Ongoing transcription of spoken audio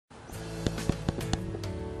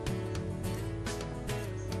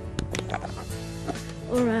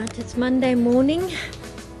Alright, it's Monday morning.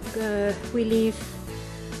 We leave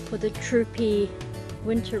for the Troopy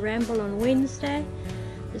Winter Ramble on Wednesday.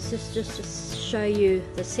 This is just to show you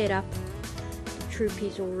the setup. The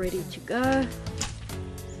Troopy's all ready to go.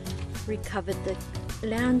 Recovered the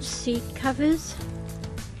lounge seat covers.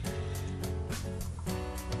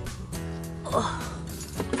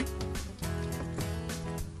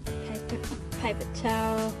 Paper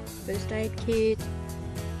towel, first aid kit.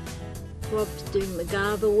 Rob's doing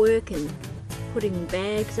MacGyver work and putting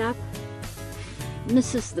bags up. And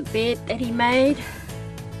this is the bed that he made.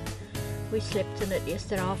 We slept in it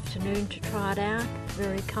yesterday afternoon to try it out.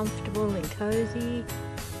 Very comfortable and cozy.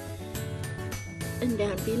 And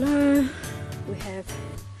down below we have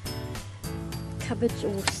cupboards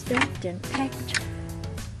all stacked and packed.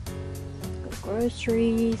 Got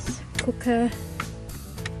groceries, cooker,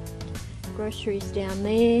 groceries down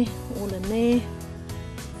there, all in there.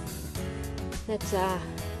 That's our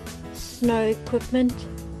snow equipment.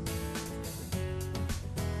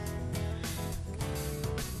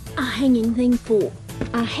 A hanging thing for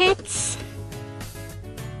our hats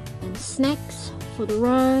and snacks for the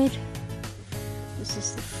road. This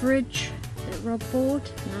is the fridge that Rob bought,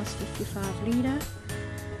 nice 55 litre.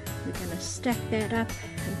 We're going to stack that up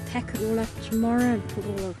and pack it all up tomorrow and put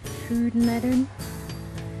all the food and that in.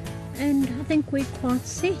 And I think we're quite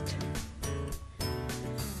set.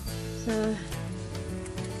 So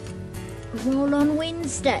roll on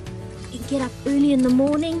Wednesday. You get up early in the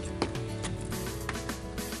morning.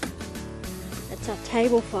 That's our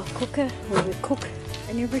table for our cooker where we cook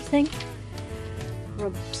and everything.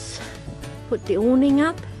 Rob's put the awning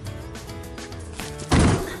up.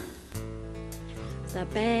 There's our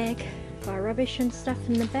bag for our rubbish and stuff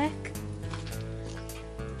in the back.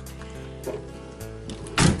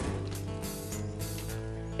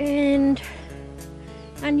 And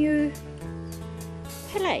a new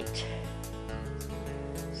palette.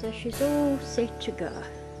 So she's all set to go.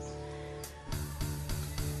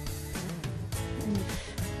 And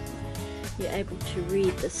you're able to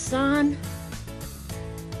read the sign.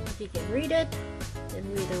 If you can read it, then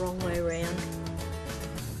we're the wrong way around.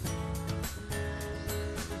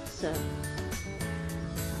 So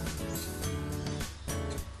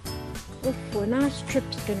off for a nice trip.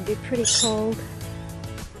 It's going to be pretty cold.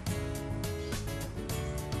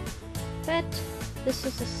 But this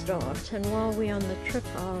is a start, and while we're on the trip,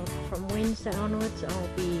 from Wednesday onwards, I'll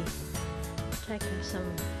be taking some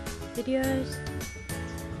videos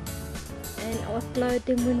and upload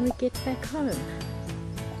them when we get back home.